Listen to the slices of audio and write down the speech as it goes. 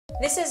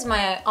This is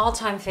my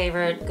all-time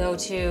favorite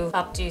go-to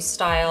updo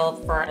style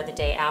for the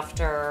day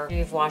after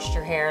you've washed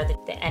your hair,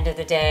 the end of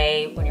the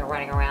day when you're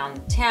running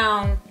around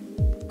town,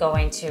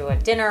 going to a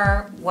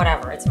dinner,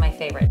 whatever, it's my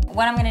favorite.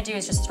 What I'm gonna do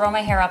is just throw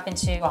my hair up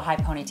into a high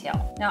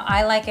ponytail. Now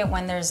I like it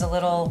when there's a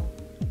little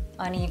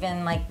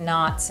uneven like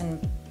knots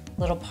and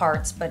little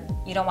parts, but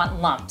you don't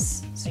want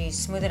lumps. So you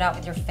smooth it out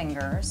with your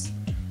fingers.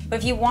 But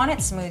if you want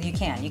it smooth, you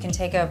can. You can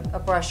take a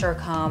brush or a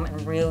comb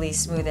and really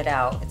smooth it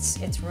out.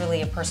 It's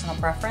really a personal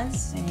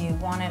preference, and you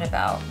want it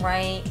about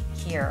right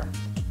here.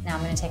 Now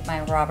I'm gonna take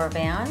my rubber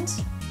band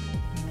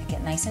and make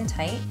it nice and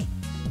tight,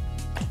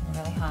 and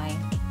really high.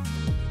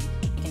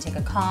 You can take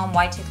a comb,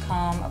 wide tooth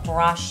comb, a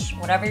brush,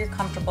 whatever you're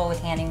comfortable with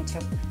handing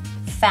to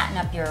fatten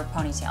up your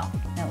ponytail.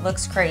 And it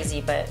looks crazy,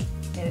 but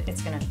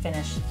it's gonna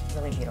finish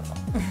really beautiful.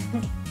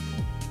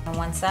 And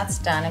once that's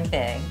done and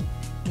big,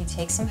 you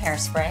take some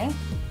hairspray,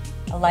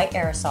 a light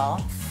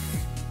aerosol,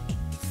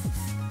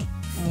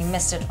 and you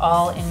mist it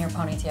all in your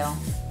ponytail.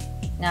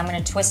 Now I'm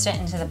gonna twist it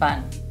into the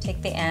bun.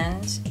 Take the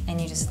end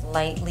and you just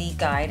lightly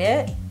guide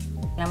it.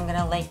 And I'm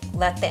gonna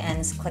let the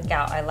ends click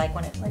out. I like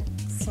when it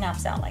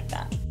snaps out like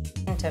that.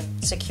 And to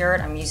secure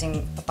it, I'm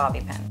using a bobby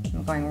pin.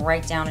 I'm going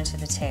right down into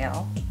the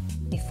tail.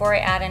 Before I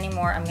add any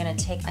more, I'm gonna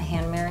take a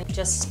hand mirror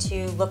just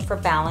to look for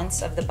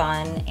balance of the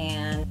bun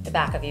and the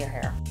back of your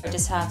hair. I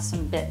just have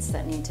some bits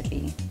that need to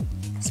be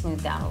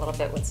smoothed down a little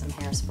bit with some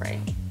hairspray.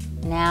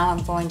 Now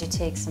I'm going to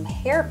take some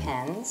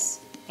hairpins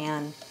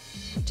and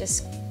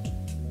just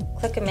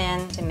click them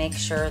in to make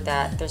sure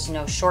that there's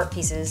no short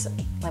pieces,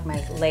 like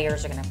my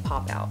layers are gonna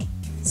pop out.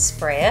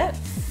 Spray it,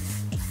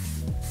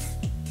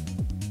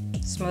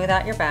 smooth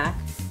out your back,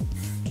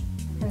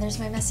 and there's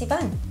my messy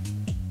bun.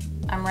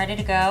 I'm ready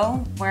to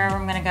go wherever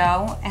I'm gonna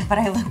go, but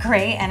I look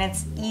great and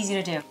it's easy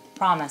to do,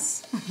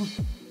 promise.